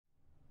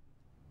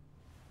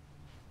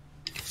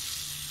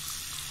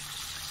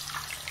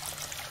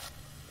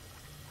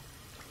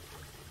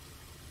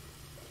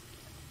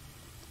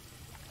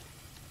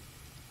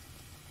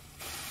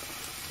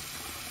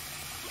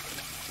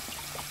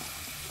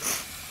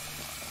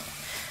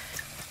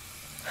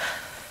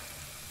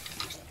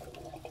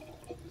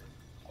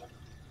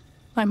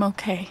I'm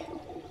okay.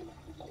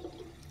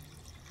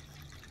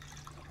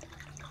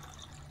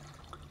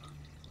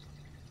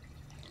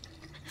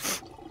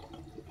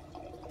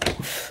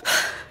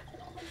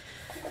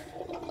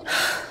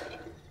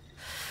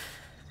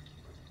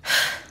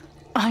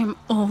 I'm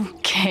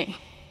okay.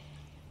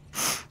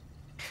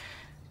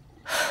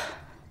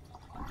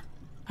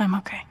 I'm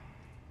okay.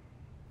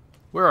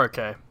 We're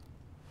okay.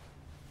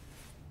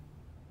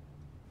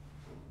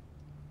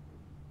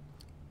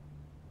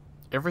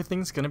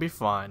 Everything's gonna be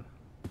fine.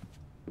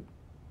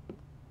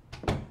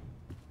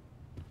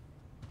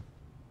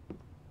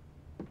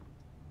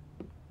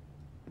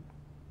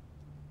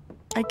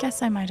 I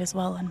guess I might as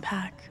well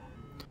unpack.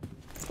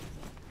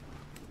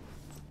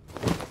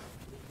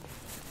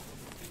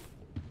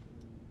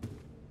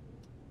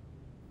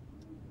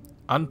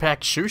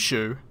 Unpack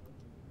Shoo.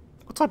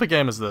 What type of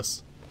game is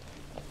this?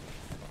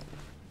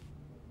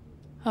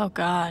 Oh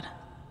god.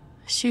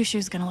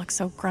 Shushu's gonna look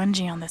so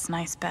grungy on this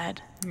nice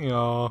bed.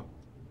 Yeah.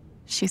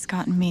 She's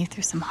gotten me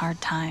through some hard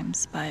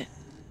times, but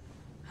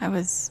I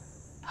was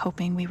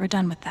hoping we were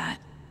done with that.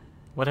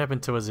 What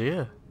happened to his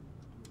ear?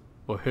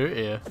 Or her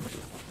ear?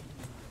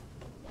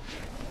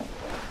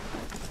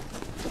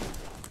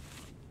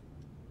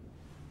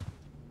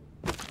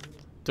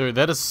 Dude,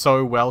 that is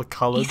so well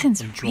colored. Ethan's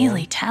and drawn.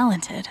 really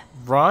talented.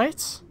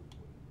 Right?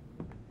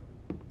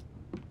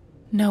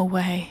 No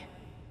way.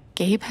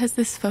 Gabe has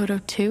this photo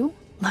too?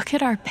 Look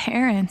at our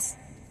parents.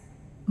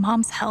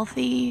 Mom's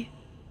healthy.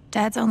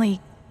 Dad's only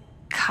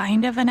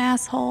kind of an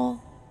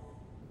asshole.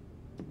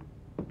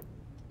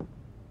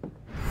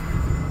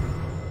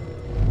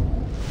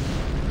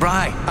 Bri,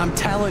 I'm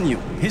telling you,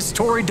 his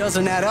story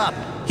doesn't add up.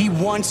 He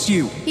wants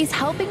you. He's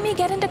helping me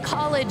get into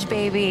college,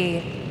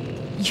 baby.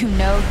 You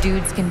know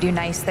dudes can do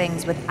nice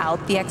things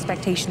without the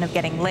expectation of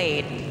getting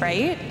laid,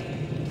 right?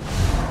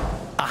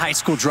 A high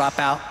school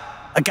dropout?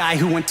 A guy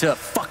who went to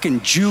fucking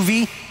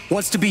juvie?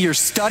 Wants to be your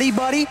study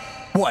buddy?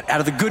 What,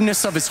 out of the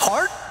goodness of his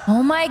heart?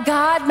 Oh my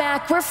god,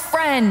 Mac, we're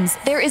friends.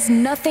 There is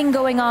nothing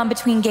going on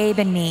between Gabe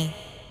and me.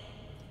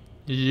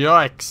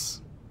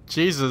 Yikes.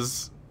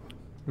 Jesus.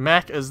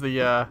 Mac is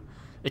the,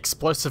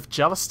 explosive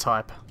jealous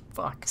type.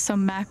 Fuck. So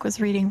Mac was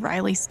reading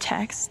Riley's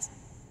texts?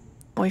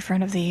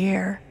 Boyfriend of the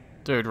year.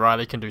 Dude,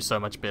 Riley can do so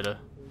much better.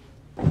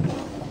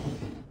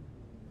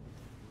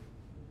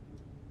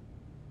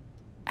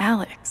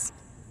 Alex.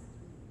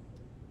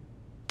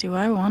 Do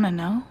I want to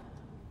know?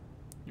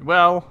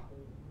 Well,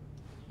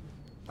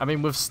 I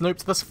mean, we've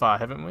snooped this far,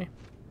 haven't we?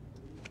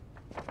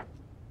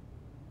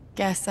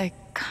 Guess I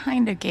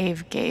kinda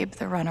gave Gabe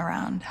the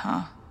runaround,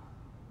 huh?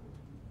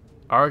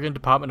 Oregon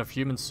Department of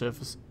Human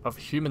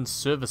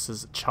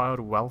Services Child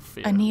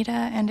Welfare. Anita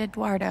and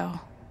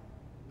Eduardo.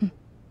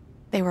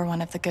 They were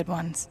one of the good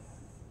ones.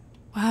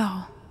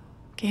 Wow.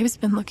 Gabe's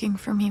been looking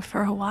for me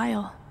for a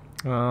while.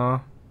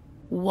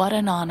 What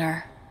an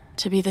honor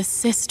to be the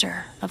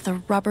sister of the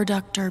Rubber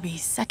Duck Derby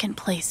second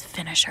place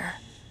finisher.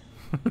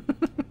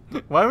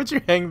 Why would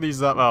you hang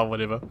these up? Oh,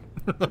 whatever.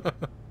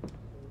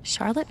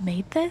 Charlotte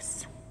made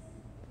this?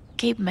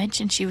 Gabe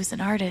mentioned she was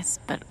an artist,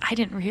 but I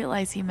didn't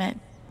realize he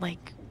meant,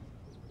 like,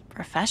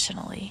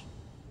 professionally.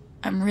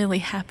 I'm really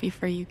happy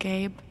for you,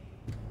 Gabe.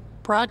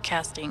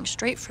 Broadcasting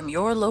straight from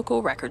your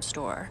local record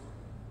store.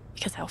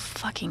 Because how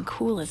fucking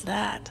cool is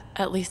that?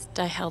 At least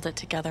I held it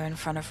together in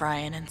front of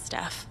Ryan and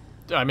Steph.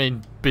 I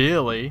mean,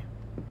 barely.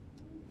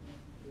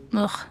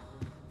 Ugh.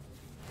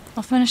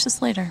 I'll finish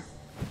this later.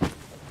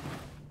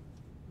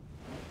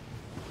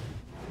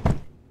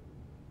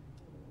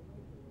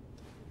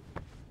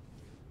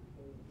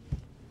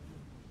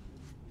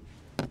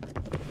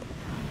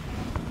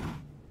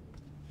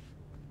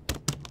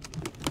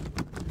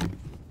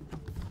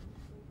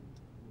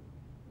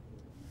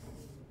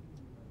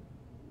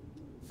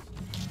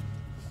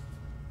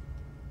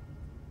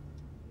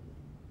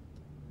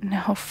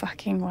 No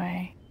fucking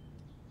way.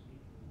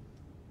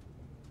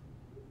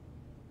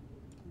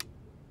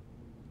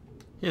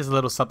 Here's a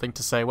little something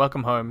to say.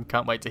 Welcome home.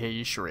 Can't wait to hear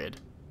you shred.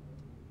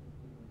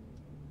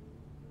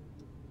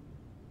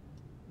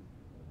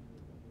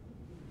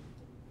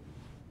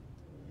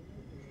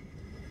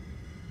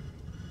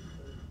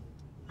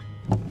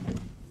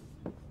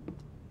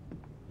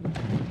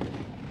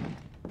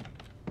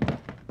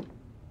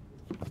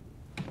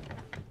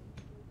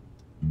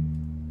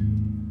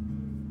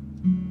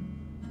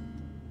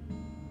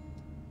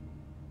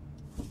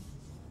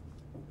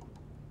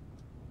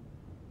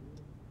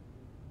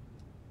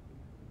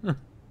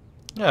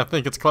 Yeah, I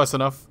think it's close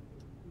enough.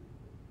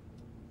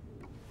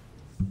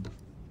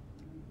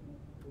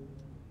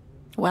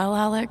 Well,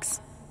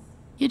 Alex,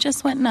 you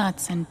just went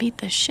nuts and beat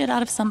the shit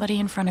out of somebody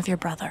in front of your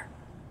brother.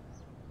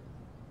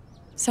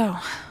 So,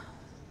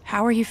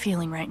 how are you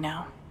feeling right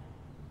now?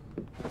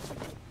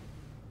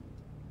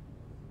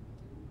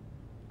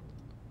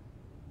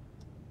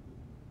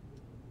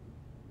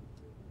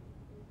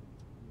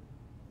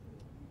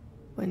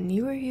 When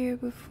you were here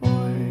before,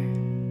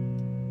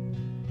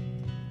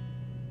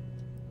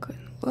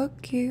 couldn't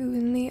look you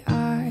in the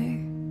eye.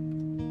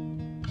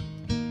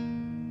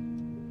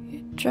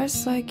 You're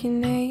dressed like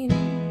an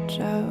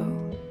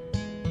angel,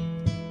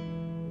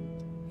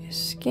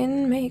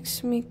 skin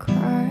makes me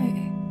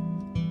cry.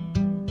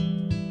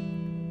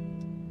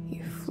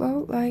 You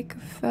float like a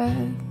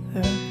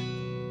feather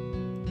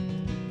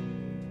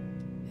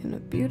in a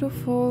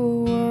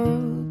beautiful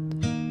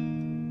world.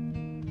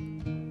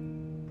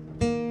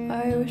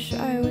 I wish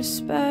I was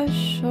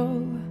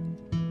special.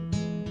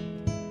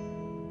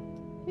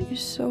 You're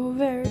so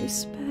very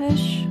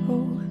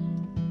special.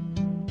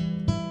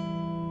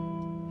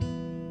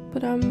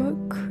 But I'm a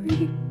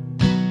creep.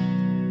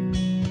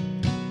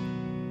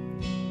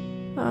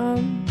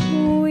 I'm a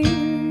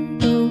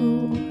weirdo.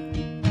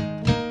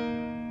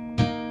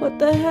 What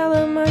the hell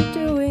am I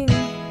doing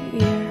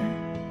here?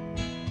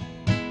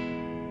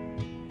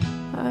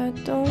 I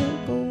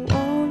don't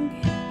belong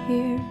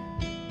here.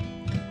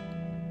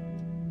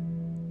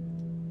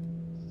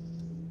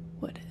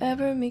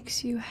 Whatever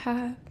makes you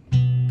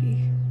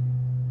happy,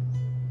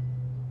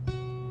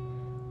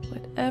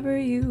 whatever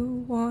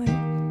you want.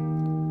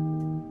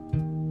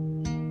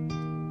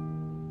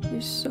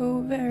 You're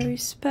so very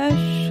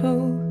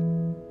special.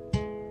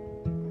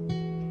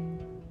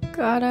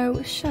 God, I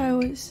wish I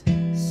was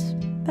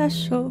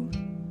special.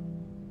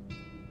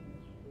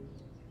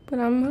 But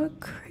I'm a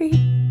creep.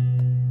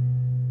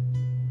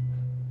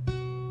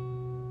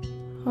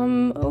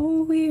 I'm a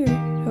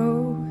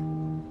weirdo.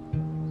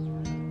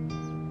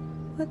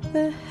 What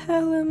the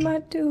hell am I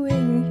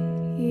doing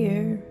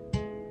here?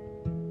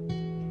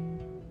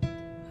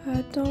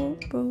 I don't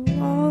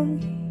belong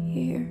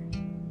here.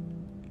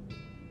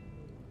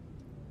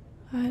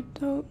 I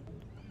don't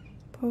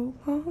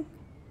belong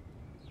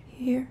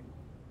here.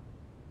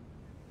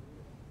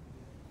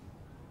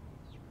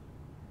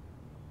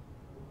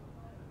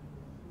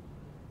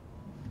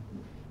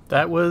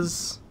 That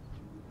was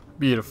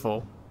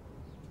beautiful.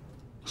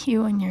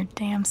 You and your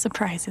damn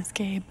surprises,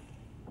 Gabe.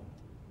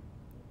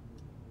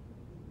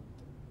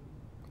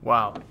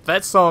 Wow,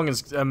 that song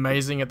is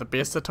amazing at the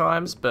best of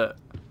times, but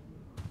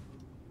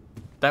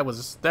that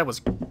was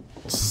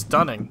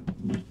stunning.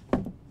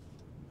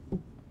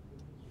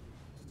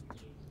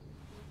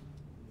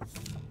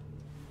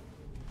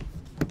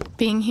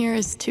 Being here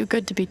is too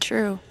good to be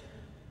true.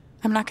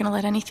 I'm not gonna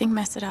let anything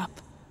mess it up.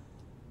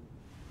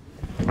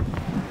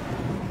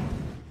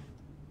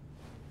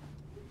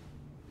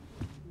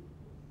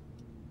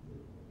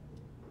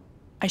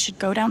 I should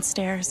go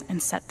downstairs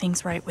and set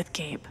things right with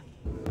Gabe.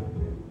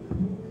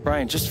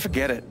 Ryan, just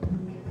forget it.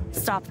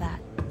 Stop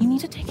that. You need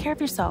to take care of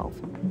yourself.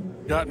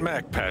 Got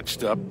Mac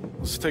patched up.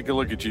 Let's take a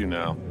look at you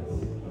now.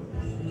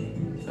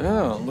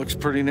 Oh, looks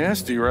pretty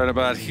nasty right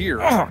about here.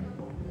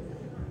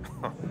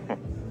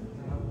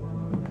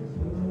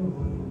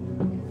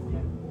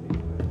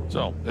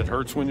 So, it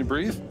hurts when you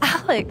breathe?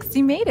 Alex,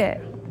 you made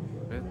it.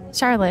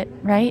 Charlotte,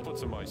 right? Put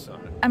some ice on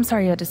it. I'm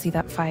sorry you had to see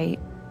that fight.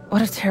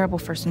 What a terrible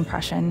first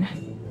impression.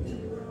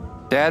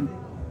 Dad,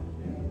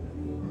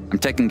 I'm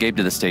taking Gabe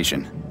to the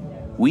station.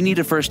 We need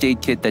a first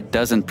aid kit that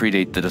doesn't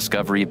predate the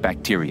discovery of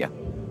bacteria.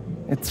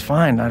 It's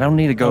fine. I don't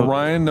need to go.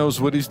 Ryan knows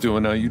what he's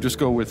doing now. You just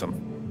go with him.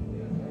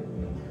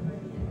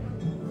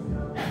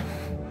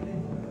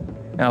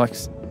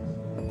 Alex,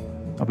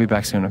 I'll be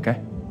back soon, okay?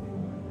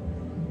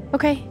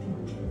 Okay.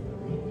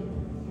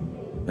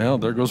 Well,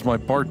 there goes my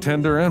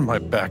bartender and my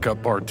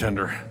backup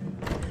bartender.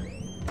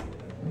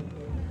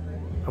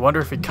 I wonder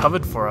if he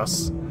covered for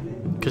us,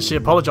 because she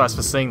apologized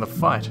for seeing the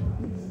fight,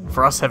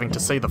 for us having to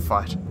see the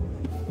fight.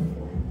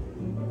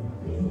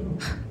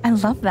 I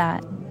love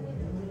that.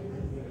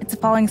 It's a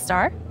falling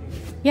star?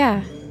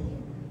 Yeah.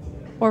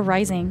 Or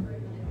rising.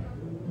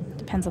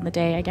 Depends on the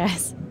day, I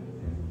guess.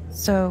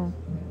 So,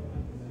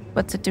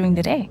 what's it doing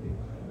today?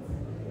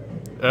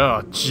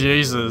 Oh,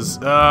 Jesus.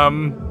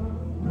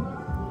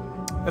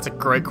 That's a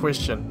great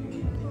question.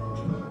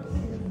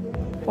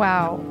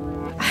 Wow.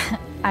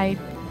 I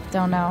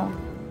don't know.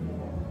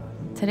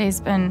 Today's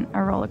been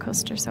a roller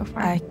coaster so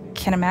far. I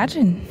can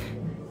imagine.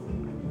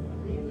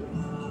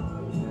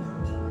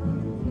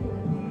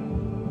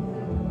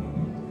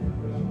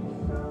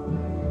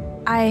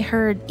 I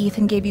heard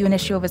Ethan gave you an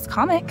issue of his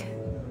comic.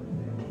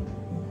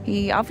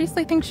 He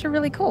obviously thinks you're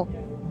really cool.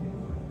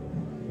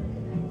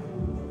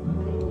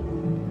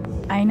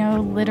 I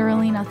know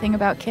literally nothing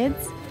about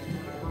kids,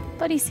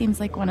 but he seems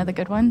like one of the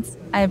good ones.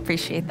 I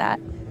appreciate that.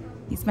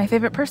 He's my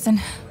favorite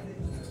person.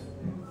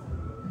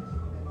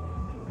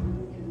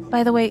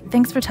 By the way,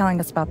 thanks for telling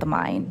us about the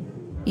mine.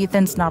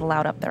 Ethan's not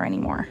allowed up there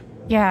anymore.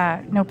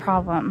 Yeah, no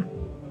problem.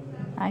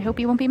 I hope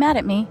you won't be mad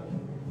at me.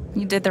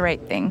 You did the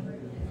right thing.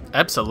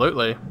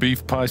 Absolutely.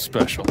 Beef pie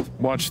special.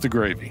 Watch the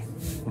gravy.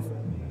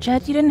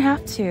 Jed, you didn't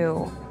have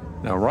to.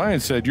 Now, Ryan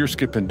said you're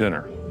skipping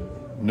dinner.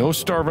 No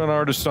starving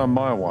artists on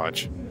my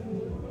watch.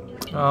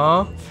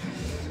 Aw.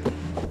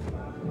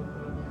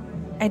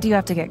 I do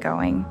have to get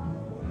going.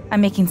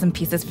 I'm making some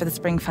pieces for the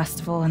Spring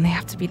Festival, and they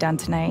have to be done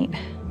tonight.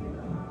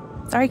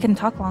 Sorry I couldn't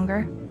talk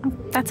longer. Oh,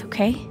 that's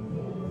okay.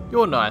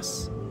 You're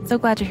nice. So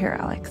glad you're here,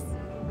 Alex.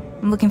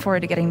 I'm looking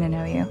forward to getting to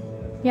know you.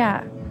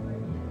 Yeah,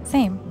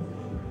 same.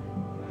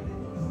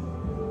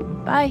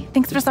 Bye.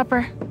 Thanks for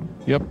supper.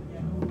 Yep.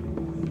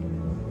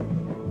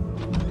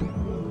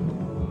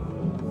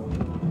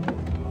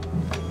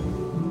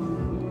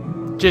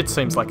 Jed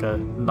seems like a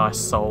nice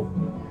soul.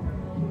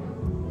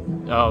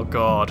 Oh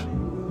god.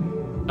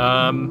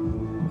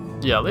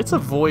 Yeah, let's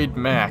avoid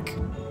Mac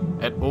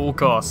at all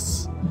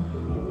costs.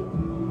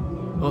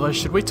 Although,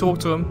 should we talk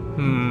to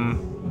him?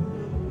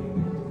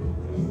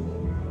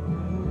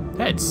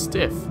 Hey, it's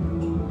Steph.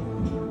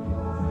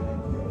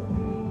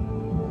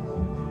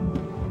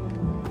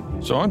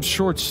 So I'm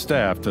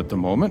short-staffed at the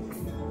moment.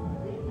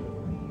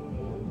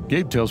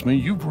 Gabe tells me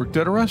you've worked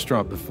at a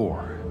restaurant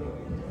before.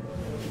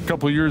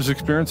 Couple years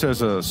experience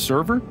as a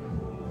server?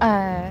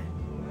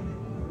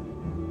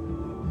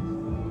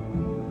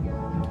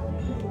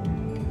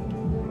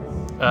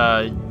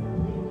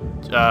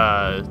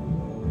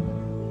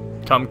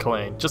 Come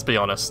clean. Just be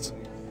honest.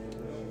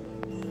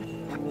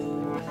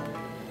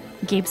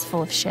 Gabe's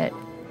full of shit.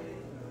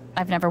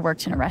 I've never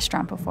worked in a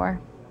restaurant before.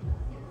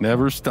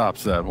 Never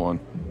stops that one.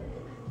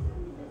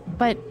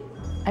 But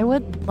I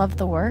would love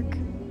the work,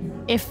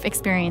 if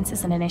experience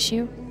isn't an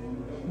issue.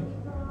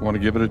 Want to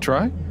give it a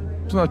try?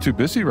 It's not too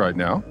busy right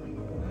now.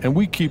 And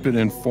we keep it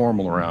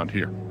informal around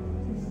here.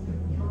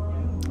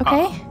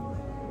 Okay.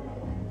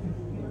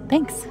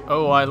 Thanks.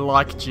 Oh, I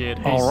like Jed.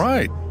 All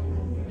right.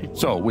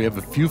 So we have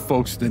a few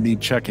folks that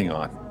need checking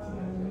on.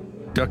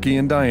 Ducky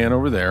and Diane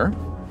over there.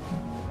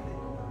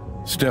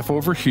 Steph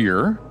over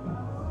here.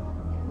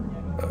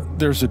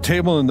 There's a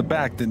table in the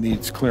back that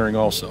needs clearing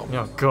also.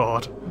 Oh,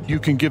 God. You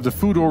can give the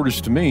food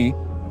orders to me,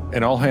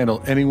 and I'll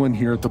handle anyone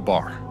here at the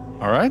bar.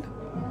 All right?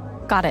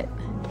 Got it.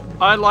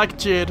 I like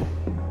Jed.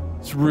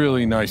 It's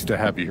really nice to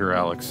have you here,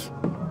 Alex.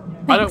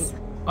 Thanks.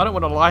 I don't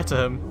want to lie to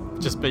him.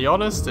 Just be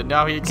honest, and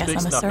now he expects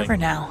Guess I'm a nothing. server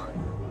now.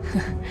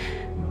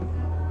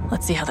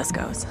 Let's see how this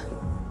goes.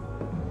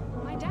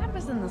 My dad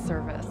was in the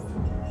service.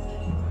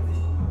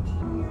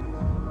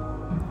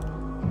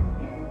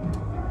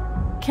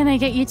 Can I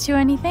get you two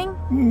anything?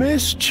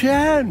 Miss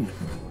Chan,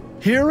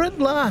 here at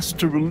last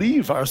to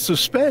relieve our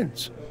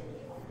suspense.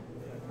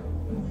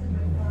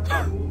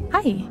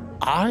 Hi.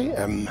 I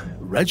am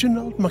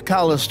Reginald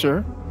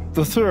McAllister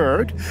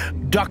III,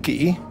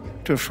 Ducky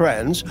to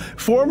friends,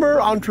 former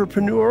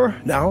entrepreneur,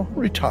 now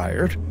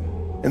retired.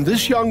 And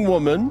this young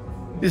woman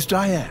is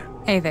Diane.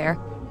 Hey there.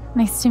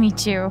 Nice to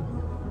meet you.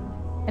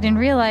 I didn't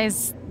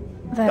realize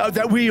that...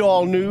 That we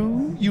all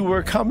knew you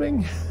were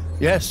coming.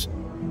 Yes.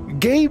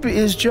 Gabe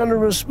is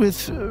generous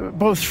with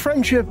both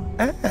friendship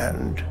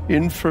and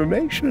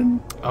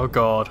information. Oh,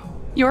 God.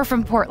 You're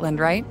from Portland,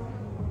 right?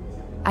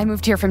 I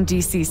moved here from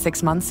DC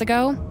 6 months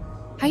ago.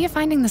 How you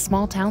finding the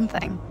small town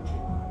thing?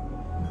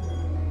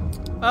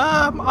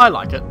 I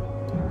like it.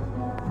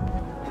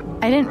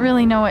 I didn't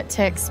really know what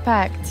to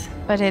expect,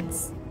 but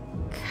it's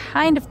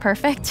kind of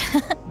perfect.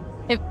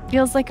 It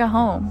feels like a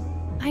home.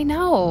 I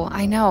know.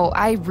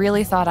 I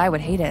really thought I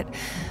would hate it.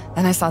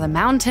 Then I saw the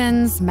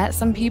mountains, met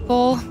some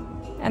people,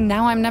 and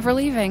now I'm never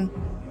leaving.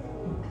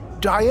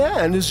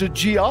 Diane is a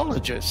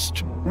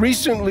geologist,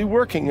 recently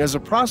working as a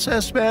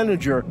process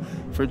manager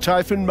for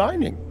Typhon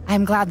Mining.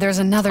 I'm glad there's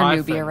another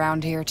Typhon. newbie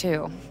around here,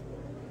 too.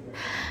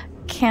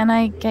 Can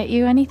I get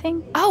you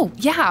anything? Oh,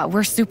 yeah,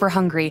 we're super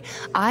hungry.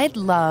 I'd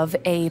love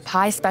a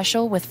pie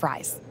special with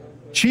fries.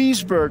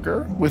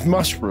 Cheeseburger with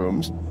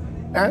mushrooms,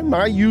 and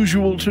my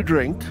usual to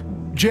drink.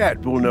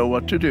 Jed will know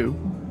what to do.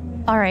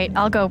 All right,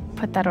 I'll go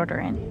put that order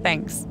in.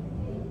 Thanks.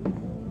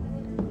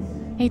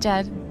 Hey,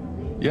 Jed.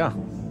 Yeah,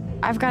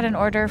 I've got an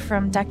order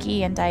from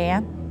Ducky and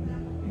Diane.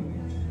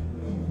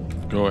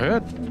 go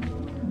ahead.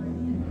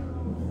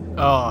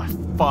 Oh,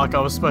 fuck, I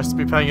was supposed to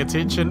be paying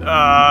attention.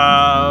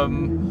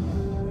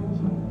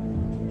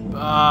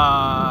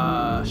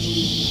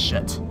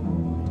 Shit.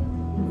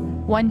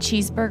 1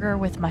 cheeseburger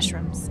with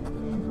mushrooms.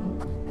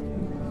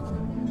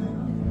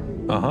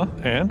 Uh-huh,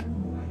 and?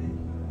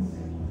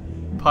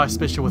 Pie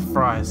special with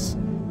fries.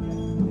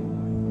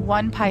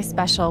 1 pie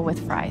special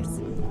with fries.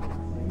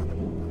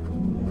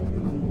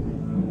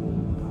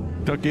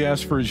 Ducky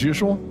asked for his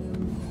usual?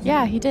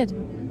 Yeah, he did.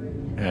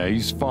 Yeah,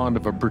 he's fond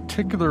of a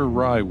particular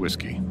rye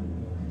whiskey.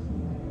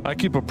 I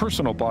keep a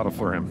personal bottle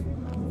for him.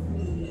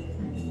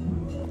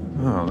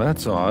 Oh,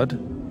 that's odd.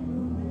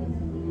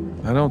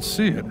 I don't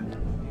see it.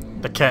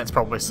 The cat's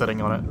probably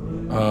sitting on it.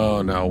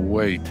 Oh, now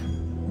wait.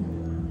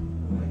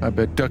 I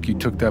bet Ducky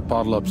took that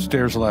bottle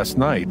upstairs last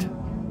night.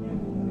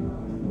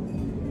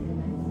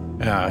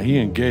 Yeah, he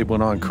and Gabe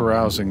went on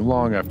carousing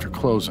long after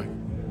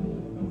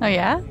closing. Oh,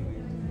 yeah?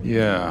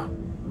 Yeah.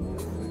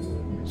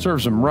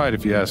 Serves him right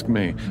if you ask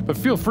me, but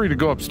feel free to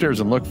go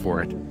upstairs and look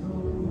for it.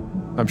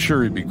 I'm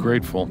sure he'd be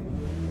grateful.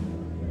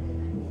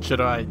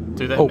 Should I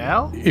do that Oh,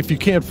 now? if you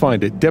can't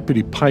find it,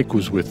 Deputy Pike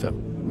was with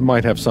them.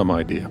 Might have some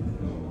idea.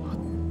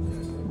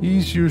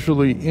 He's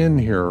usually in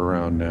here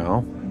around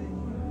now.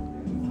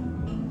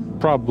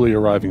 Probably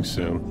arriving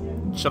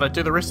soon. Should I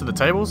do the rest of the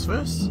tables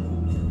first?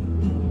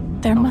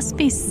 There must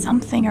be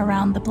something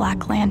around the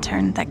Black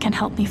Lantern that can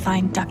help me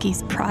find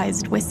Ducky's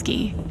prized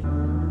whiskey.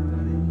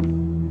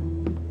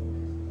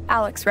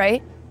 Alex,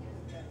 right?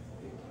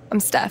 I'm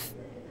Steph.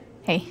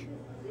 Hey.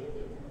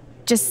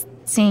 Just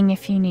seeing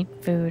if you need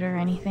food or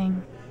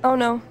anything. Oh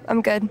no,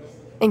 I'm good.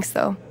 Thanks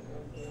though.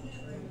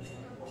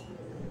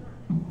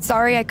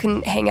 Sorry I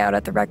couldn't hang out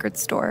at the record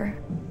store.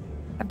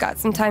 I've got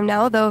some time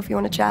now, though, if you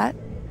want to chat.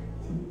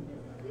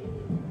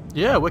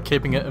 Yeah, we're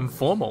keeping it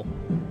informal.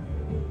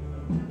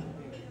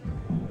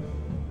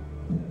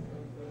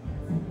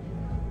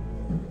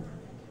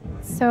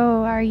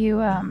 So, are you,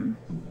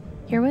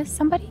 here with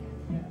somebody?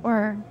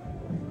 Or...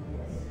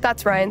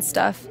 That's Ryan's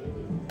stuff.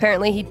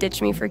 Apparently he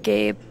ditched me for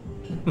Gabe.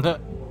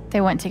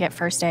 They went to get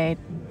first aid.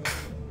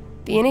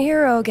 Being a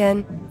hero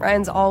again.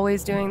 Ryan's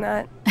always doing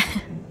that.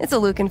 It's a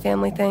Lucan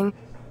family thing.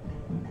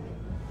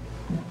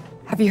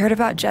 Have you heard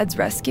about Jed's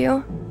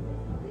rescue?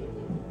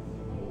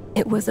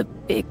 It was a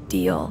big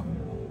deal.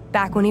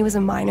 Back when he was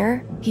a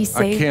minor, he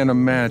saved... I can't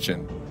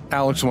imagine.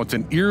 Alex wants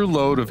an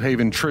earload of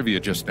Haven trivia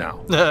just now.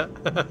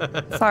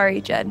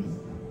 Sorry, Jed.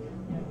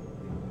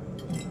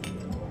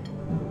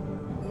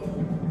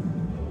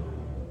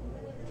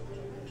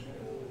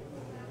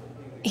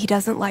 He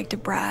doesn't like to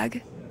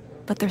brag,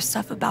 but there's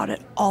stuff about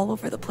it all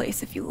over the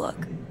place if you look.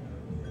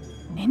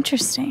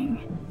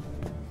 Interesting.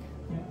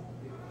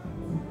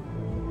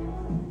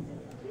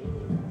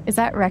 Is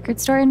that record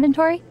store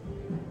inventory?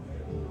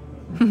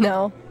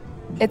 No,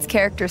 it's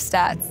character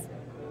stats.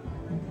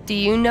 Do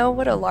you know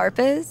what a LARP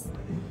is?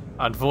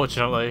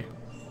 Unfortunately.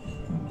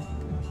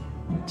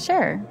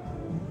 Sure.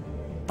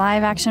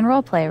 Live action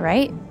roleplay,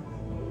 right?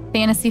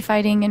 Fantasy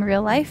fighting in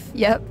real life?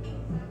 Yep.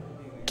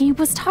 Gabe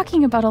was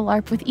talking about a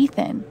LARP with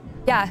Ethan.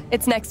 Yeah,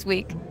 it's next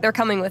week. They're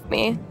coming with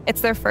me.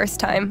 It's their first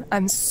time.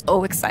 I'm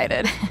so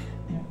excited.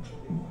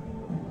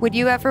 Would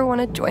you ever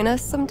want to join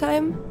us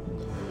sometime?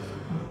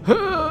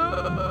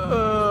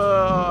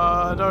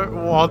 I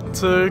don't want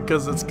to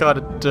because it's kind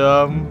of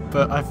dumb,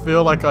 but I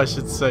feel like I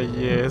should say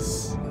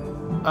yes.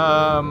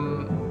 Nah.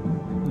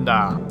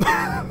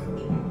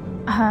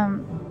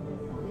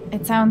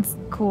 It sounds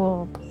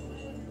cool,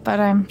 but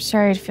I'm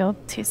sure I'd feel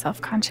too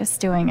self-conscious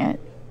doing it.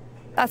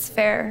 That's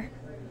fair.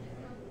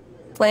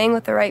 Playing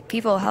with the right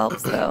people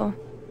helps, though.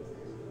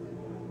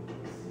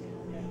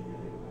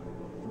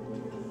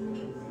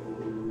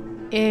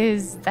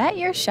 Is that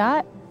your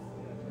shot?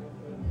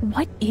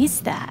 What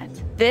is that?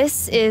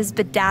 This is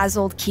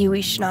bedazzled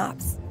kiwi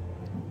schnapps.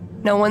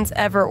 No one's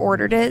ever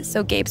ordered it,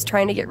 so Gabe's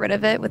trying to get rid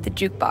of it with the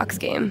jukebox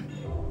game.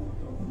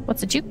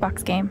 What's a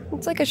jukebox game?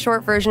 It's like a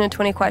short version of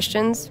 20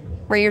 questions,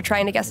 where you're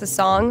trying to guess a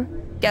song,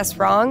 guess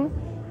wrong,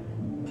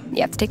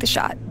 you have to take the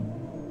shot.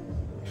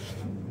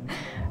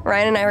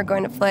 Ryan and I were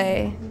going to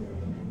play.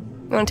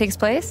 You want to take his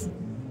place?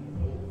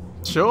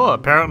 Sure,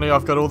 apparently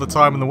I've got all the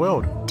time in the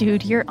world.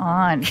 Dude, you're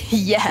on.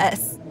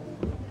 Yes.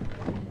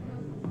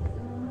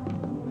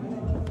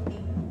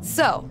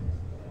 So,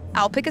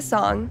 I'll pick a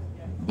song.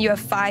 You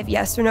have 5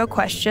 yes or no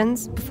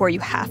questions before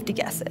you have to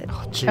guess it.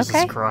 Oh,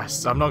 Jesus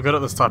Christ, I'm not good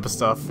at this type of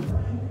stuff.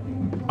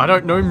 I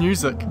don't know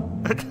music.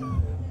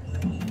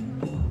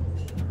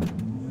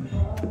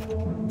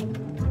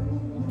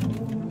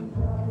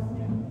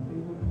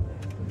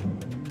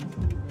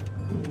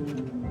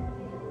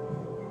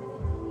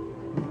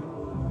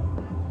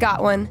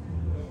 Got one.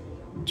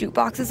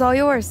 Jukebox is all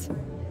yours.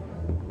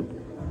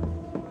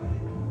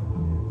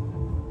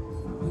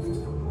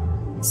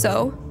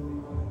 So,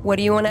 what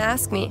do you want to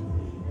ask me?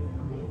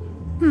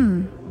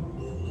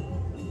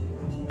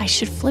 I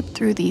should flip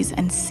through these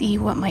and see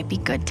what might be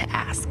good to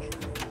ask.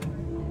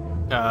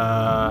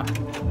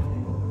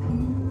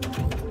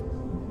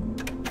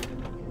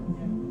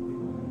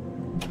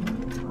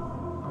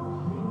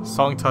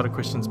 Song title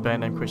questions,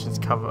 band name questions,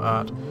 cover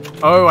art.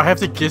 Oh, I have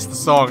to guess the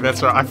song.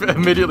 That's right. I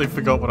immediately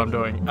forgot what I'm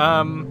doing.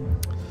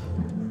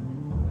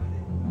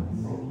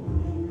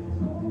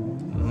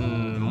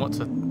 What's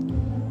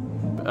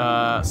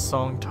a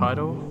song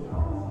title?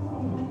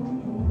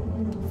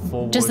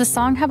 Forward. Does the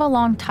song have a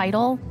long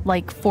title,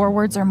 like 4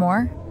 words or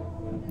more?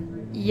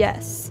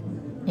 Yes.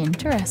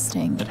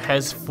 Interesting. It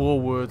has 4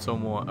 words or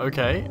more.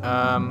 Okay.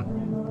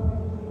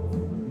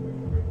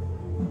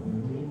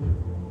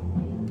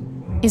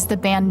 Is the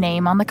band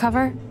name on the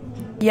cover?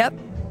 Yep.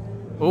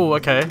 Oh,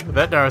 okay.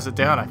 That narrows it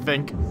down, I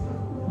think.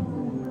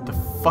 The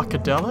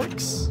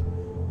Funkadelics?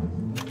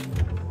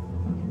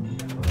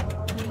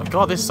 Oh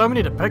god, there's so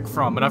many to pick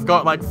from, and I've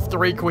got like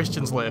 3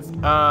 questions left.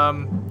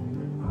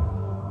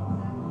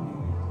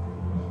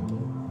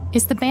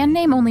 Is the band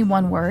name only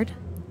 1 word?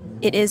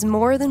 It is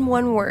more than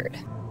 1 word.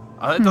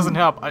 That doesn't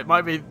help. It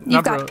might be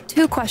You've got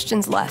 2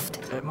 questions left.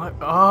 It might.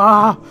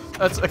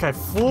 That's okay.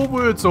 4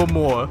 words or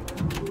more.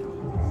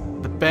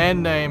 The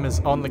band name is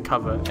on the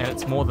cover, and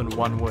it's more than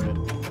 1 word.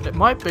 It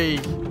might be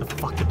the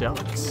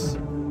Funkadelics.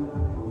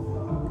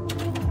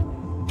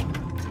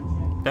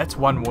 That's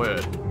 1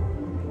 word.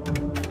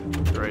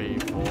 3,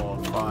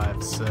 4,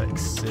 5,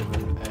 6,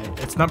 7, 8.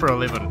 It's number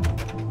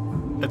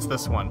 11. It's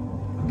this one.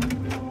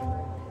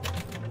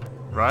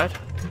 Right?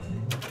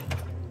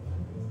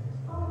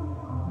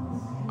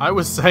 I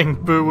was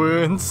saying Boo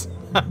Earns.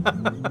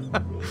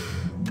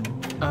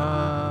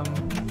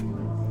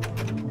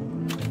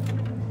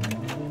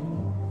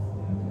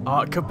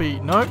 Oh, it could be...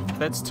 Nope,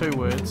 that's 2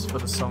 words for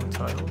the song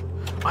title.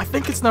 I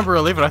think it's number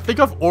 11. I think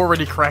I've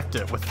already cracked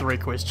it with 3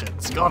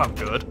 questions. God, I'm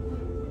good.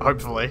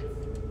 Hopefully.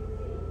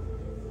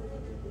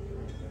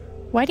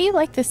 Why do you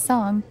like this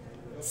song?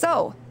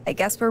 So, I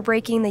guess we're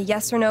breaking the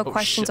yes or no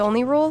questions shit.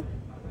 only rule.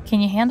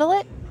 Can you handle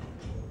it?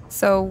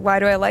 So, why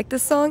do I like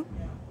this song?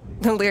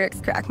 The lyrics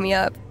crack me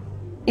up.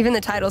 Even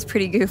the title's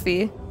pretty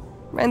goofy.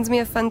 Reminds me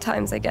of fun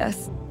times, I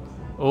guess.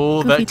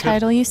 Oh, Goofy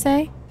title, you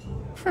say?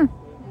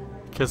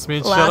 Kiss me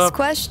and shut Last up.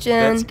 question.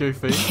 That's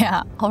goofy.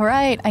 Yeah, all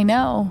right, I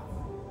know.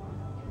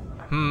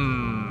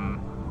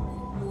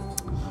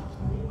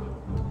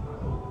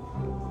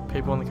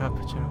 People on the cover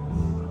picture.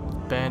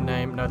 Band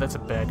name. No, that's a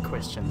bad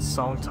question.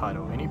 Song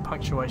title. Any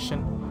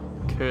punctuation?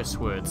 Curse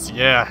words.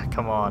 Yeah,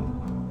 come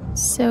on.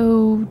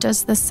 So,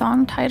 does the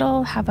song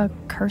title have a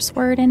curse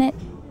word in it?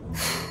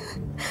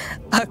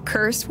 A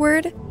curse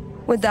word?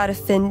 Would that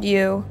offend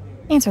you?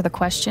 Answer the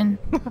question.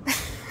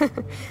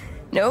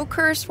 No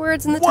curse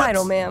words in the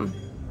title, ma'am.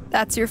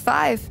 That's your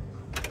 5.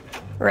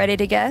 Ready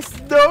to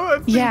guess?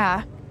 No,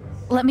 Yeah.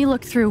 Let me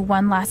look through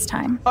one last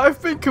time.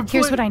 I've been complete.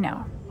 Here's what I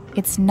know.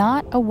 It's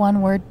not a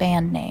one-word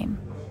band name.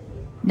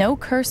 No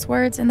curse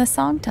words in the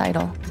song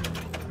title.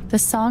 The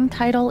song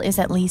title is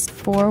at least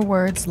 4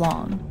 words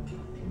long.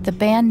 The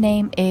band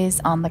name is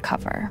on the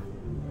cover.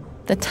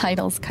 The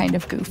title's kind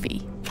of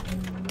goofy.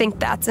 Think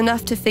that's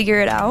enough to figure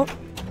it out?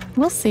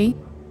 We'll see.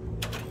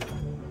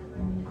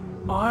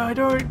 I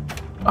don't.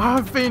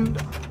 I've been.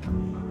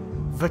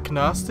 Vic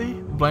Nasty?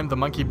 Blame the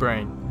monkey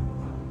brain.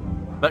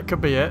 That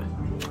could be it.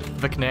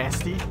 Vic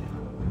Nasty.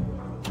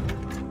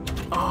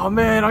 Oh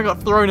man, I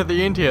got thrown at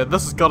the end here.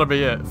 This has got to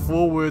be it.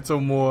 4 words or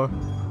more.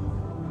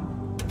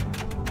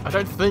 I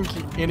don't think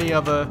any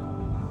other.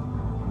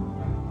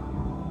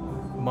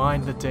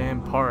 Mind the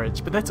damn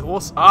porridge. But that's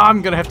awesome.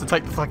 I'm gonna have to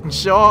take the fucking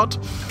shot.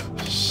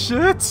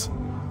 Shit.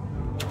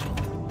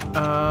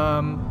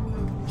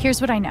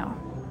 Here's what I know.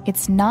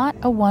 It's not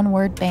a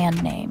one-word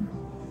band name.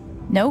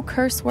 No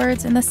curse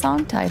words in the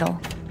song title.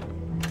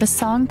 The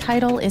song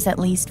title is at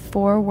least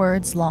 4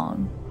 words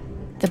long.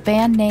 The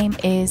band name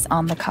is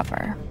on the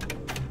cover.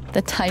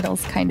 The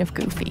title's kind of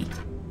goofy.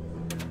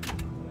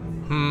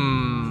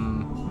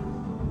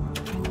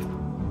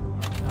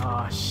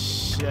 Ah,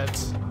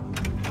 shit.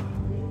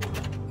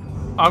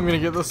 I'm gonna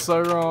get this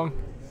so wrong.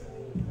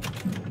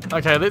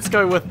 Okay, let's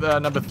go with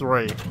number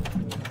 3.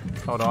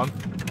 Hold on.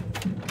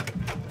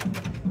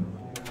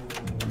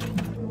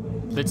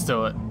 Let's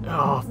do it.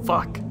 Oh,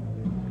 fuck.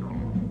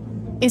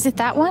 Is it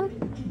that one?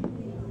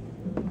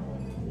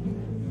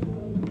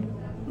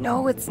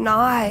 No, it's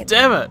not.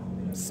 Damn it.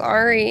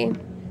 Sorry.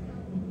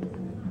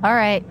 All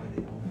right.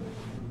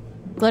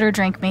 Glitter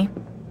drink me.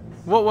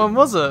 What one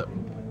was it?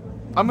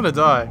 I'm gonna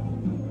die.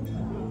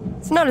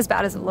 It's not as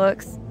bad as it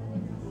looks.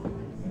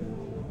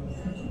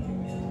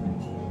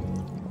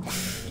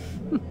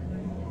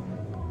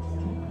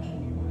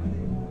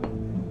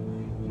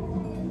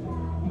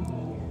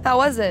 How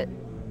was it?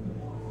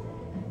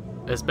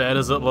 As bad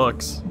as it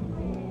looks.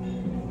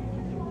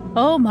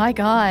 Oh my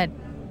god.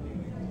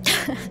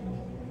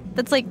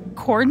 That's like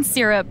corn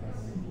syrup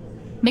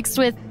mixed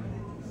with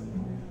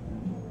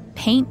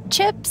paint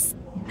chips?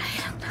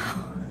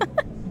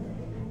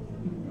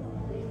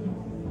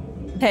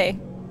 Hey,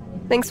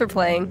 thanks for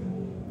playing.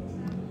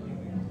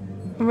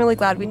 I'm really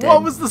glad we did.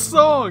 What was the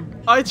song?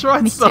 I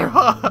tried so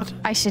hard.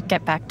 I should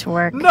get back to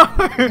work. No!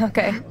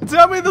 Okay.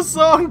 Tell me the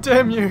song,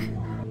 damn you!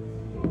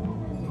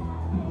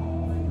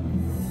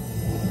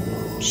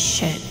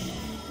 Shit.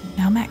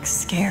 Now Mac's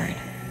scared.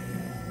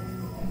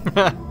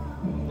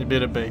 You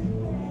better be.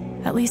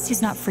 At least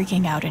he's not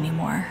freaking out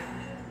anymore.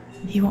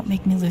 He won't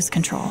make me lose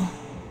control.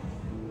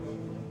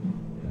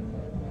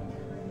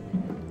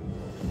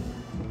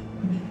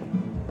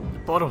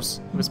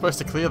 Bottles. We're supposed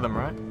to clear them,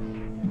 right?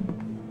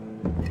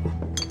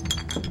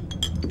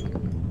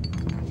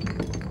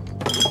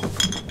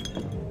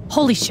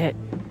 Holy shit.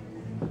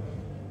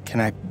 Can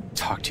I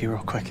talk to you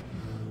real quick?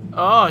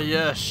 Oh,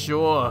 yeah,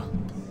 sure.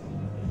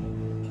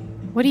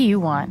 What do you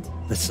want?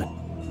 Listen,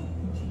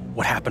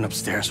 what happened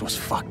upstairs was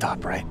fucked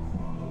up, right?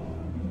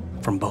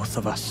 From both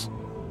of us.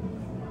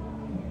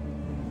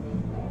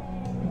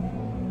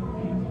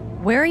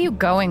 Where are you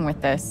going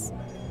with this?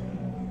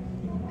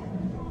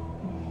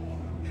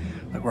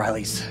 Like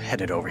Riley's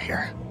headed over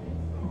here.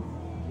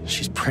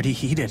 She's pretty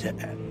heated.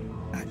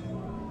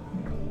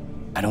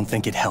 I don't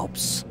think it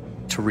helps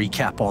to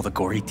recap all the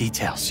gory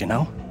details, you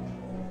know?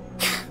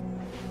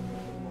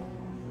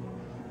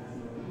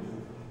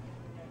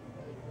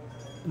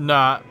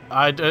 Nah,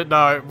 I don't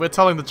know. We're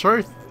telling the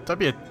truth. Don't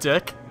be a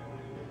dick.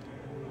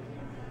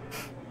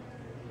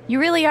 You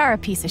really are a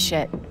piece of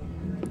shit.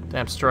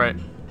 Damn straight.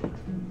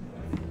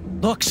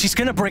 Look, she's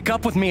gonna break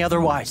up with me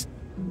otherwise.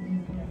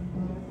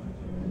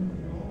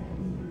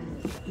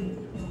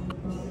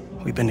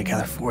 We've been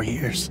together 4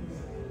 years.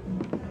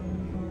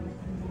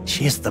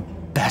 She is the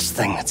best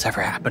thing that's ever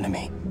happened to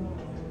me.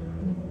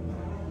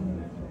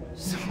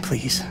 So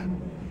please,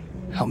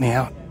 help me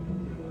out.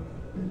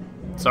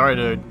 Sorry,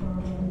 dude.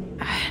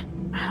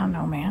 I don't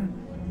know, man.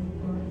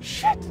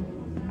 Shit.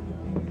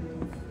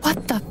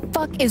 What the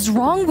fuck is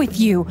wrong with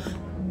you?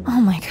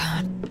 Oh my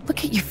god.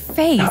 Look at your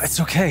face. No, it's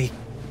okay.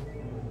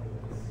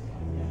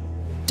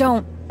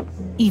 Don't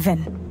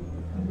even.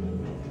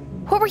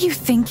 What were you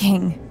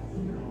thinking?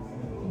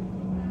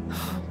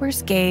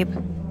 Where's Gabe?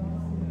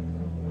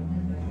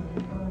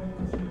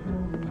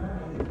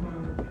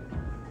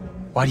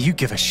 Why do you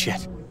give a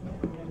shit?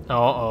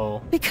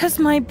 Uh-oh. Because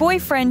my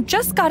boyfriend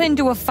just got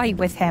into a fight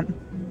with him.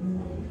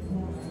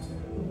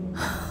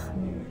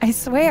 I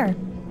swear.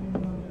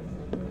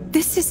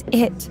 This is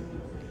it.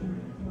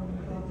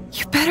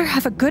 You better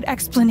have a good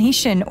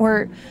explanation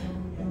or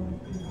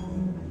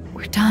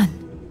we're done.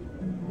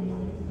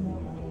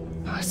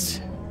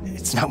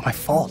 It's not my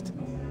fault.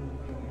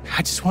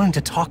 I just wanted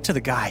to talk to the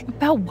guy.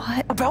 About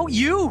what? About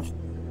you!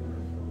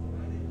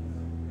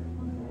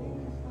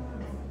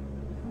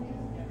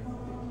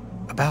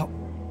 About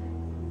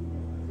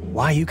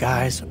why you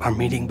guys are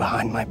meeting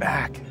behind my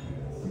back.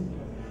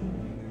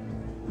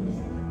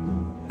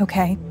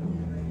 Okay.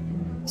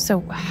 So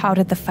how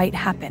did the fight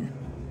happen?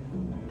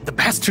 The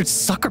bastard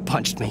sucker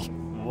punched me.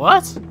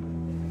 What?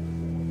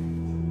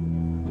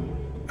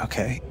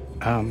 Okay,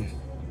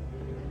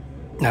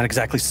 not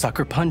exactly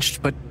sucker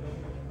punched, but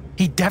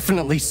he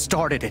definitely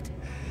started it.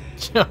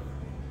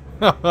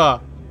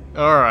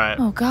 Alright.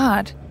 Oh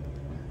God.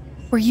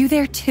 Were you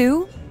there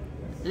too?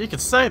 You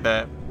could say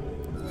that.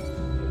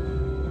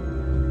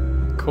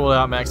 Call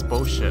out Mac's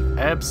bullshit.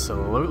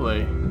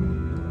 Absolutely.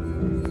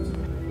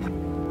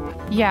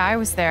 Yeah, I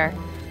was there.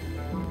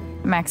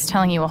 Mac's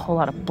telling you a whole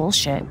lot of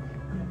bullshit.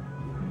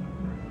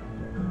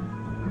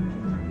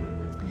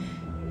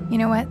 You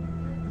know what?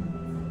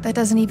 That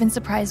doesn't even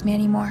surprise me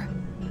anymore.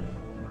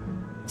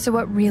 So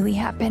what really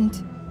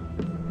happened?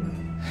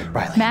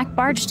 Riley. Mac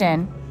barged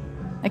in,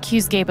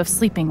 accused Gabe of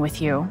sleeping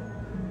with you,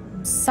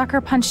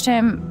 sucker punched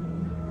him,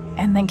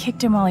 and then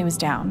kicked him while he was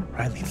down.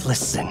 Riley,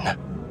 listen.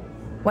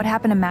 What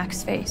happened to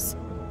Mac's face?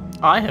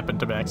 I happened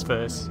to Mac's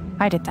face.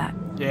 I did that.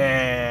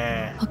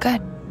 Yeah. Well,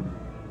 good.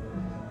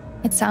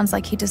 It sounds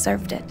like he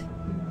deserved it.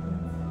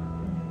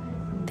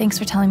 Thanks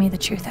for telling me the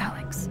truth,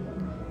 Alex.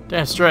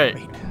 Damn straight.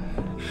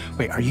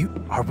 Wait,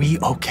 are we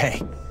okay?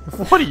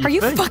 What do you Are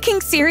you think?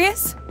 fucking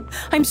serious?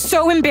 I'm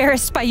so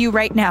embarrassed by you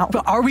right now.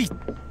 But are we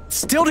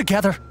still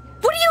together?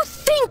 What do you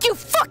think, you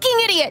fucking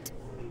idiot?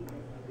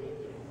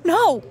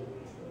 No.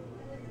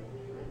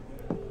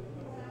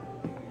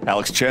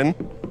 Alex Chen?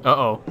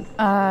 Uh-oh.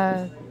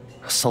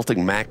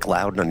 Assaulting Mac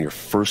Loudon on your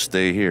first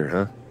day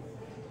here,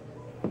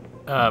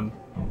 huh? I'm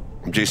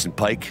Jason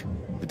Pike,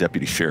 the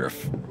deputy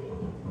sheriff.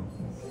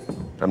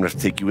 I'm gonna have to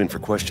take you in for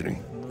questioning.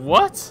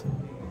 What?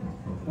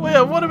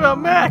 Well, what about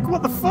Mac?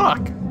 What the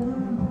fuck?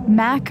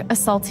 Mac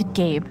assaulted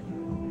Gabe.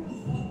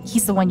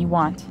 He's the one you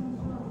want.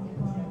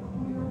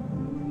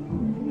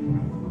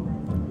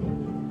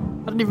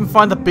 I didn't even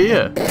find the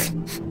beer.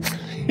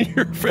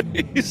 Your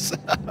face.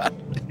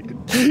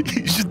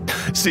 You should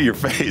see your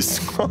face.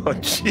 Oh,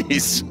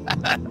 jeez.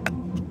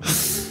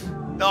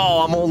 No,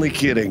 I'm only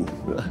kidding.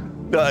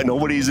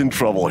 Nobody's in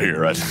trouble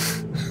here.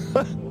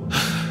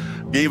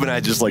 Gabe and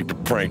I just like to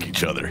prank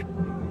each other.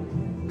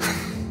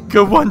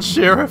 Good one,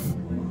 Sheriff.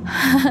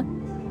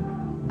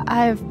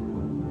 I've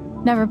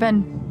never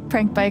been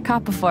pranked by a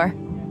cop before.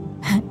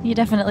 You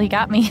definitely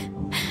got me.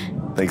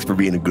 Thanks for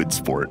being a good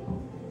sport.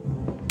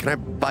 Can I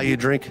buy you a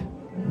drink?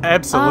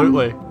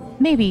 Absolutely.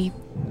 Maybe.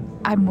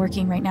 I'm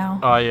working right now.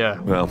 Oh,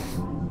 yeah. Well,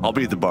 I'll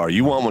be at the bar.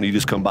 You want one, you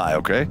just come by,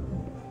 okay?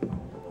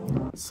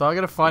 So I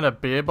gotta find a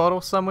beer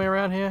bottle somewhere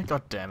around here?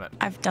 God damn it.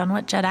 I've done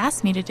what Jed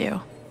asked me to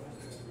do.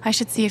 I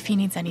should see if he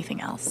needs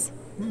anything else.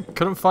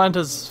 Couldn't find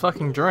his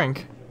fucking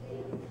drink.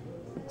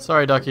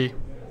 Sorry, Ducky.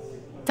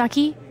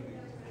 Ducky?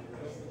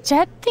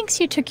 Jed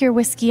thinks you took your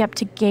whiskey up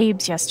to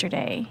Gabe's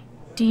yesterday.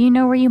 Do you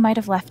know where you might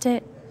have left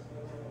it?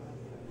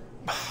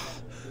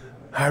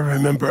 I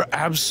remember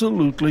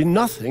absolutely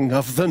nothing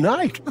of the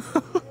night.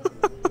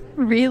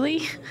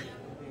 Really?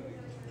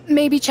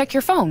 Maybe check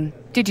your phone.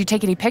 Did you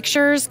take any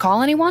pictures?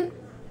 Call anyone?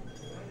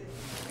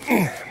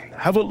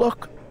 Have a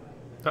look.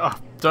 Oh,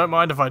 don't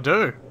mind if I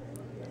do.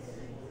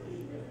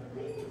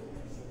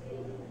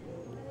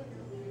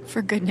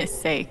 For goodness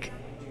sake.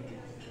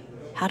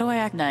 How do I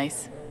act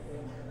nice?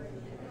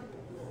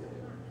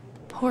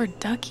 Poor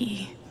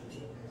Ducky.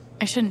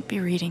 I shouldn't be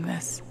reading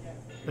this.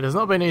 It has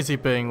not been easy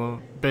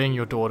being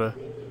your daughter.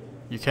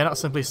 You cannot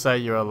simply say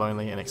you are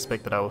lonely and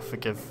expect that I will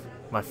forgive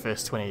my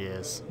first 20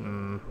 years.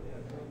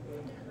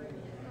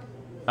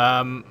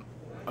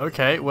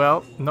 Okay,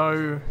 well,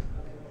 no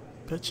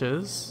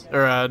pictures.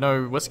 Or,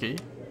 no whiskey.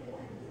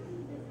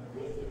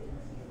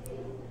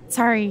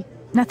 Sorry,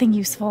 nothing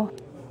useful.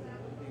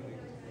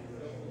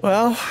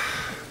 Well,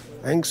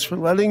 thanks for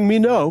letting me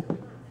know.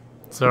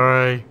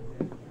 Sorry.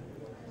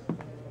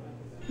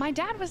 My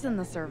dad was in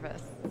the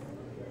service.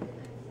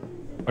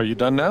 Are you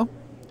done now?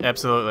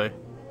 Absolutely.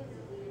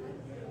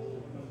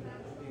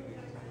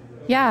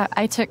 Yeah,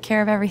 I took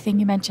care of everything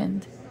you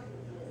mentioned.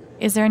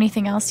 Is there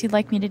anything else you'd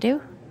like me to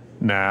do?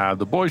 Nah,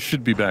 the boys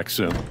should be back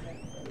soon.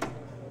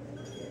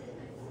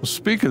 Well,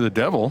 speak of the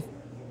devil.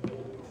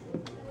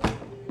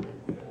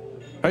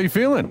 How you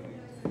feeling?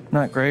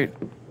 Not great.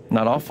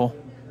 Not awful.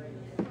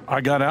 I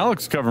got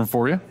Alex covering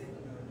for you.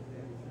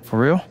 For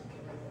real?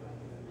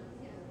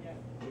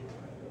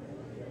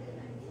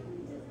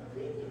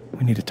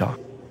 We need to talk.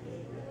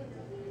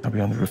 I'll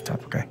be on the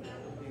rooftop, okay?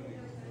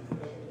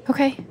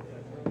 Okay.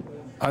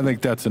 I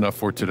think that's enough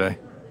for today.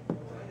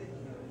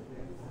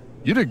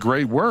 You did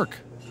great work.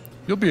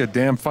 You'll be a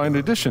damn fine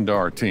addition to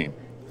our team.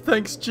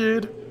 Thanks,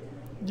 Jude.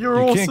 You're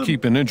You awesome. can't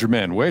keep an injured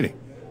man waiting.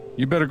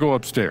 You better go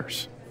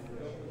upstairs.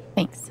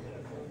 Thanks.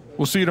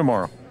 We'll see you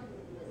tomorrow.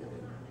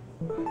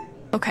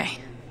 Okay.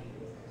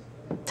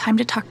 Time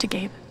to talk to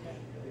Gabe.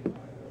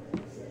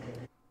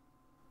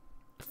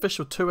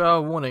 Official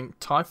 2-hour warning.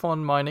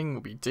 Typhon Mining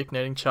will be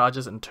detonating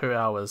charges in 2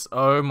 hours.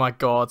 Oh my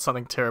god,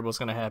 something terrible is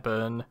going to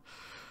happen.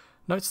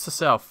 Notes to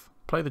self.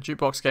 Play the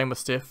jukebox game with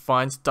Steph.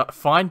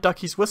 Find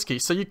Ducky's whiskey.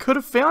 So you could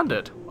have found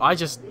it. I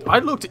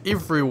looked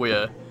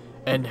everywhere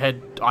and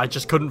I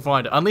just couldn't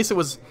find it. Unless it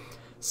was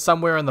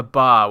somewhere in the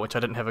bar, which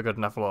I didn't have a good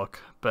enough look.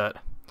 But,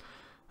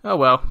 oh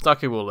well,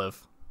 Ducky will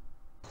live.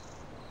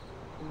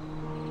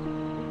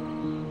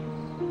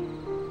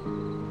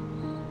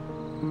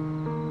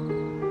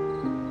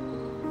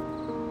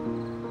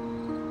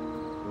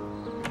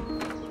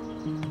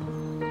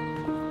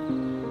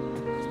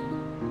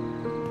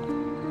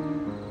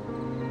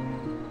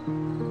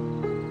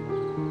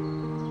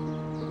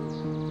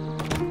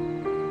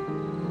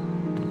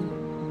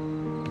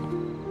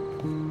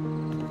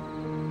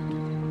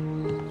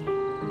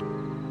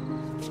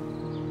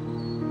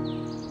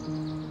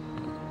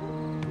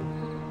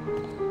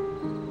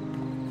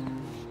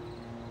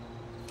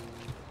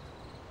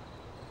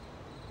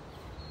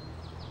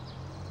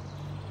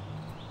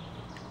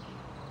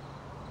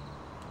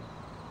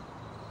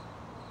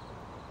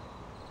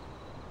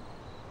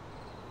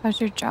 How's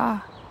your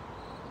jaw?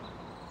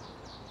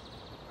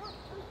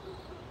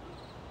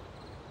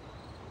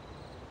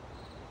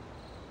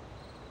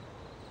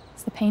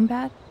 Is the pain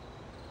bad?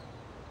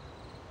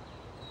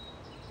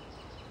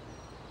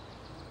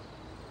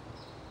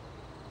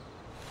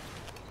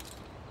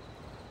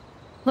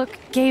 Look,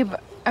 Gabe,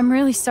 I'm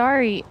really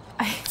sorry.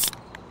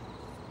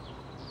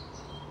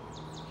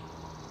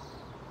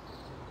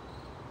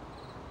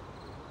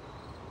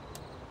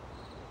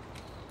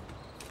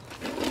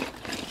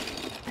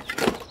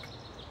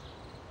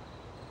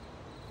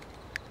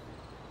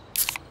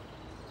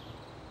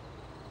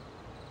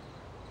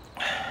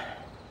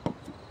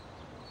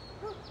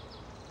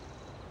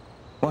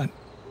 What?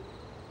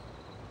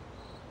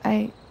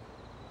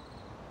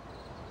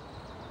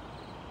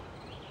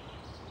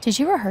 Did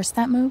you rehearse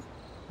that move?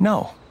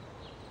 No.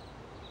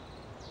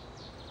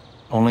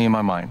 Only in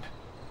my mind.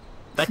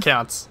 That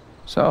counts.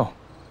 So,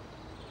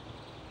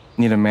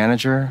 need a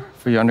manager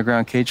for your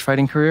underground cage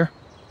fighting career?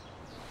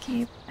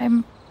 Gabe,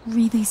 I'm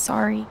really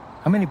sorry.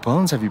 How many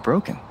bones have you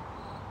broken?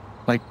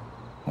 Like,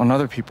 on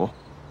other people?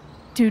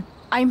 Dude,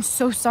 I'm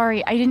so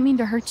sorry. I didn't mean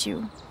to hurt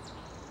you.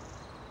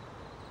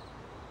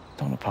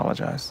 Don't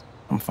apologize.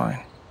 I'm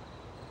fine.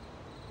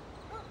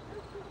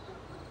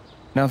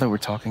 Now that we're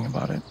talking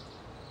about it,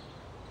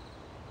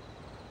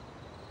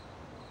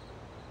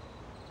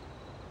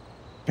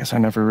 guess I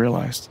never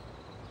realized.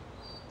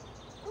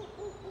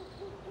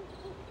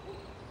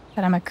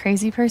 That I'm a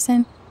crazy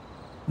person?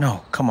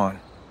 No, come on.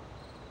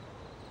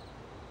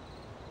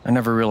 I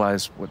never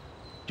realized what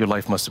your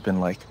life must have been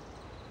like.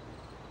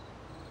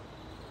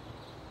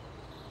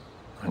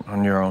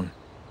 On your own.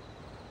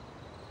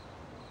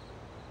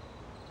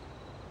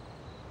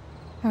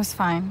 It was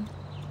fine.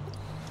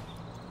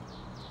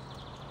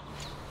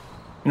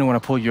 You know, when I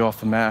pulled you off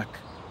the Mac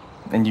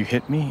and you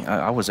hit me,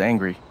 I was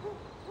angry.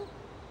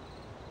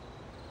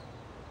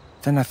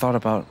 Then I thought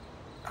about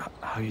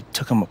how you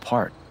took him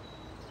apart.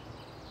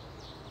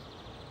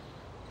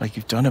 Like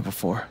you've done it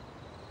before.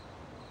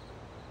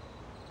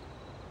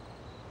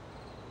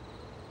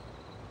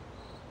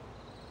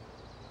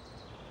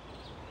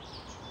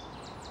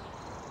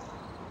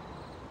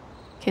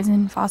 Kids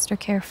in foster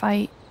care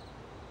fight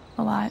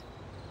a lot.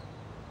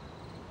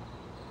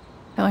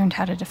 I learned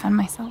how to defend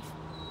myself.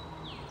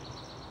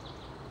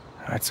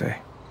 I'd say.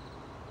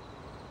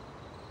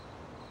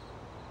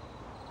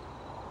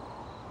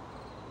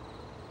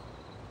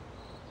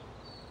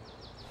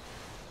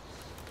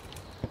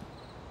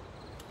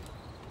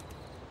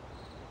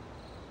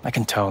 I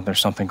can tell there's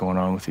something going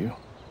on with you.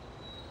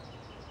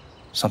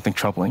 Something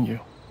troubling you.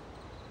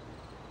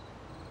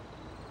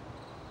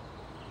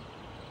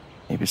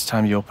 Maybe it's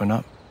time you open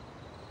up.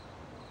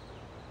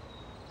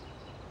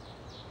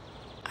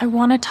 I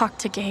want to talk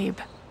to Gabe,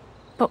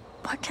 but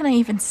what can I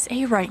even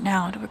say right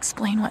now to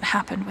explain what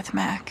happened with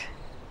Mac?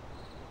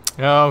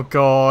 Oh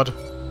god.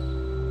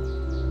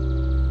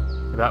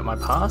 About my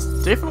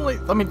past? Definitely,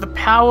 I mean, the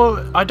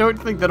power, I don't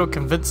think that'll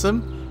convince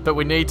him, but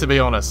we need to be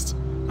honest.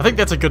 I think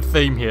that's a good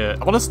theme here.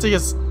 Honesty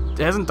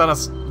hasn't done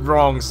us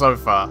wrong so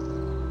far.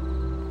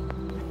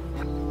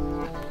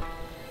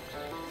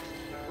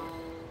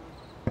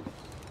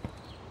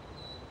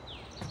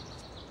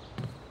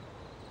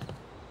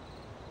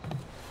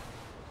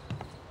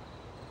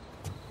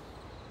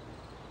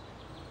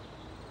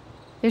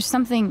 There's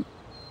something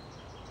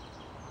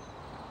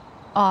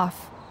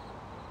off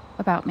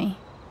about me.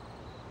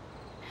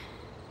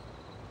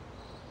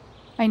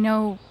 I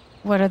know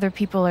what other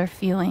people are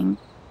feeling,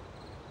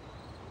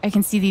 I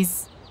can see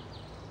these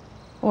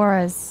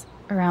auras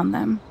around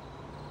them.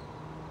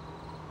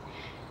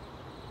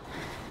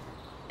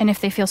 And if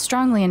they feel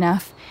strongly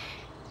enough,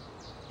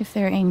 if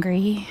they're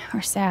angry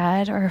or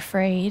sad or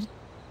afraid,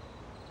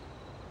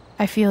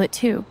 I feel it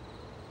too.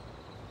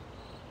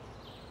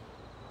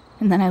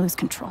 And then I lose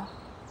control.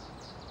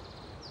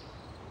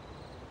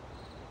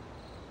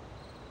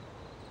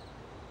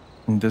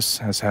 And this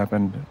has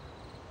happened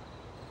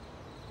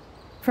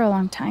For a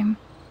long time.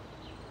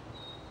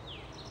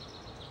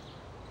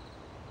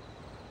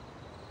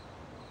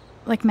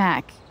 Like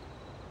Mac.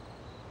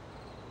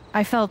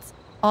 I felt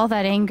all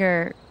that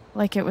anger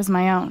like it was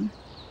my own.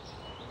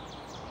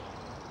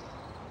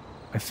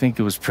 I think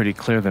it was pretty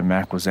clear that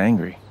Mac was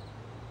angry.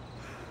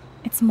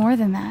 It's more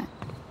than that.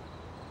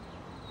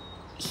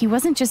 He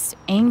wasn't just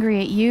angry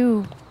at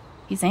you,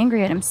 he's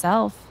angry at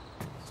himself.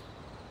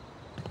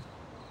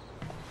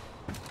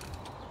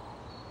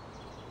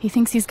 He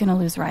thinks he's gonna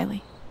lose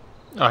Riley.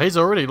 Oh, he's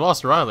already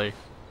lost Riley.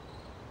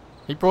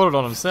 He brought it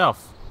on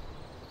himself.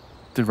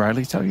 Did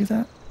Riley tell you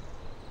that?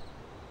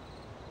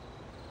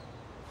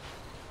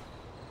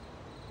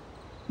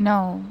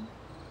 No,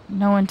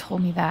 no one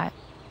told me that.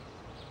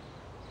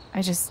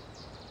 I just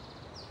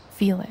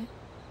feel it.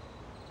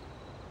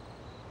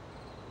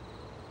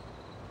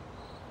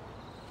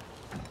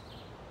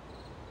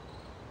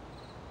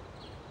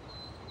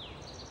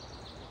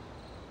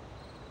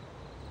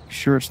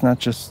 Sure, it's not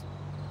just,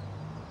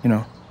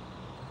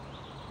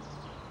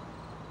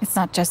 It's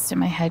not just in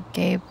my head,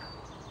 Gabe.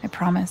 I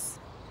promise.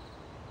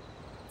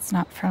 It's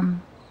not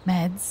from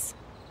meds,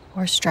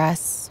 or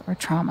stress, or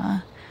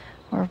trauma,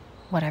 or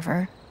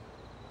whatever.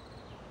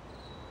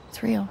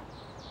 It's real.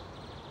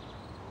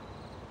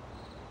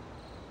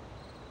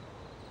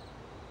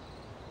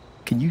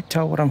 Can you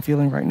tell what I'm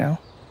feeling right now?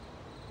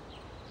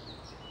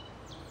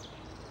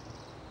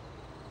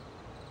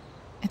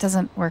 It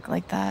doesn't work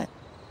like that.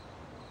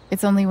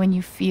 It's only when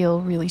you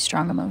feel really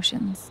strong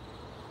emotions.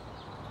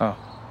 Oh.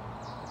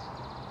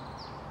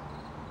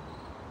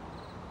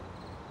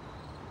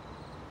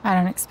 I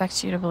don't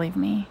expect you to believe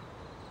me.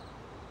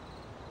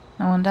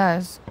 No one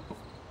does.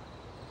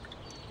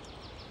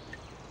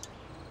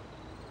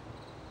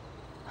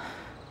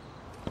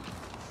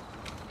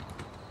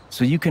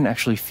 So you can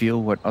actually feel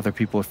what other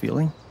people are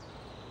feeling?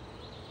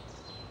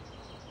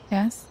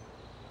 Yes?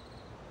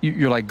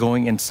 You're like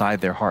going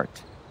inside their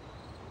heart.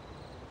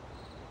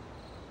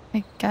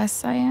 I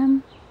guess I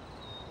am.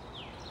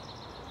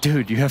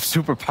 Dude, you have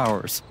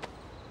superpowers.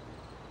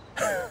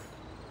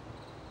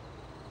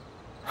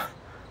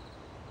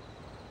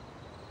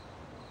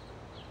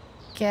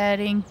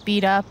 Getting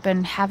beat up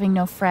and having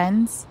no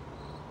friends.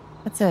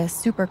 That's a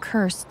super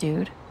curse,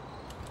 dude.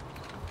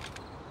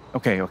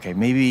 Okay,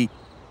 maybe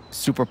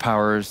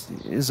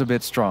superpowers is a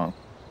bit strong.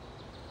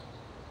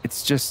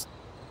 It's just...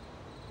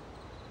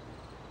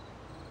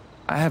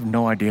 I have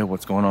no idea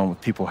what's going on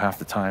with people half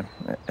the time.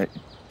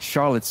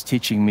 Charlotte's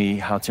teaching me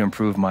how to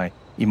improve my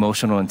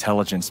emotional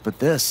intelligence, but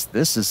this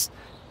is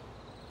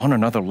on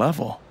another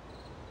level.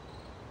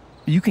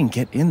 You can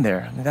get in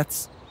there. I mean,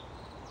 that's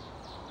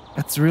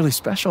really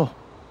special.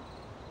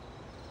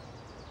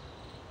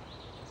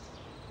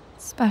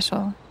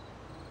 Special.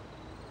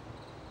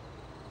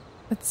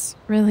 That's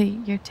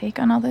really your take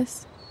on all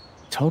this?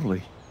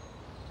 Totally.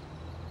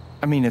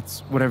 I mean,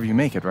 it's whatever you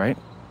make it, right?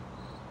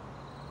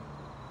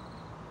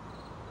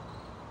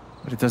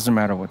 But it doesn't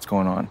matter what's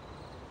going on.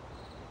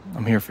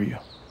 I'm here for you.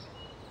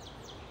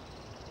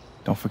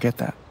 Don't forget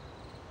that.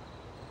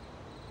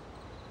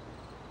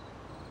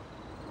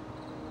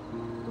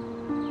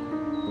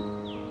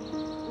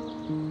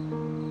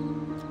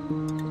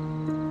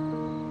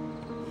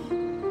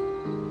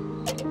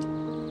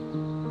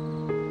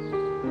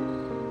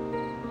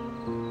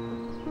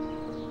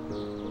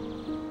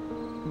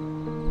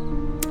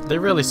 They're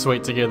really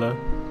sweet together.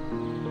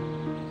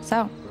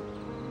 So,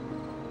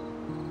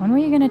 when were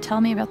you gonna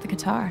tell me about the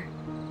guitar?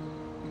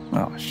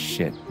 Oh,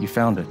 shit. You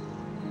found it.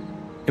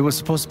 It was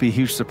supposed to be a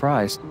huge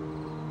surprise.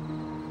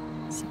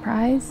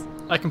 Surprise?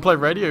 I can play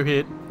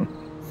Radiohead.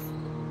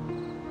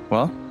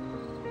 Well,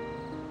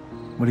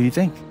 what do you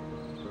think?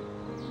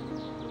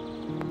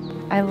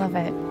 I love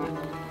it.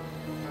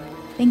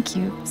 Thank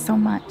you so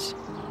much.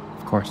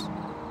 Of course.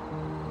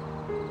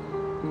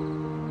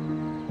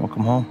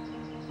 Welcome home.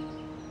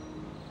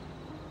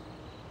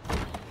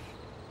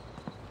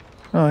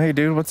 Oh, hey,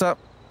 dude, what's up?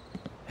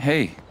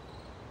 Hey,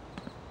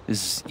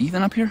 is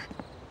Ethan up here?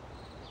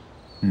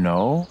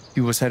 No,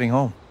 he was heading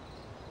home.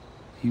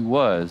 He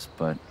was,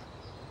 but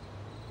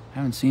I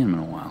haven't seen him in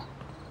a while.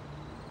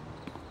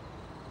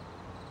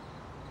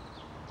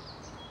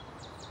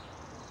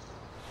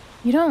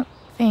 You don't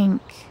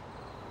think...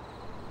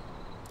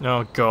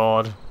 Oh,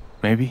 God.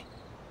 Maybe?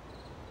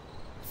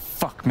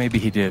 Fuck, maybe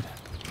he did.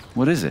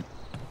 What is it?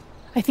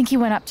 I think he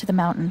went up to the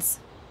mountains.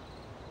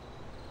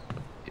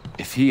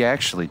 If he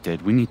actually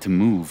did, we need to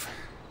move.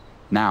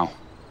 Now.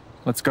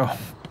 Let's go.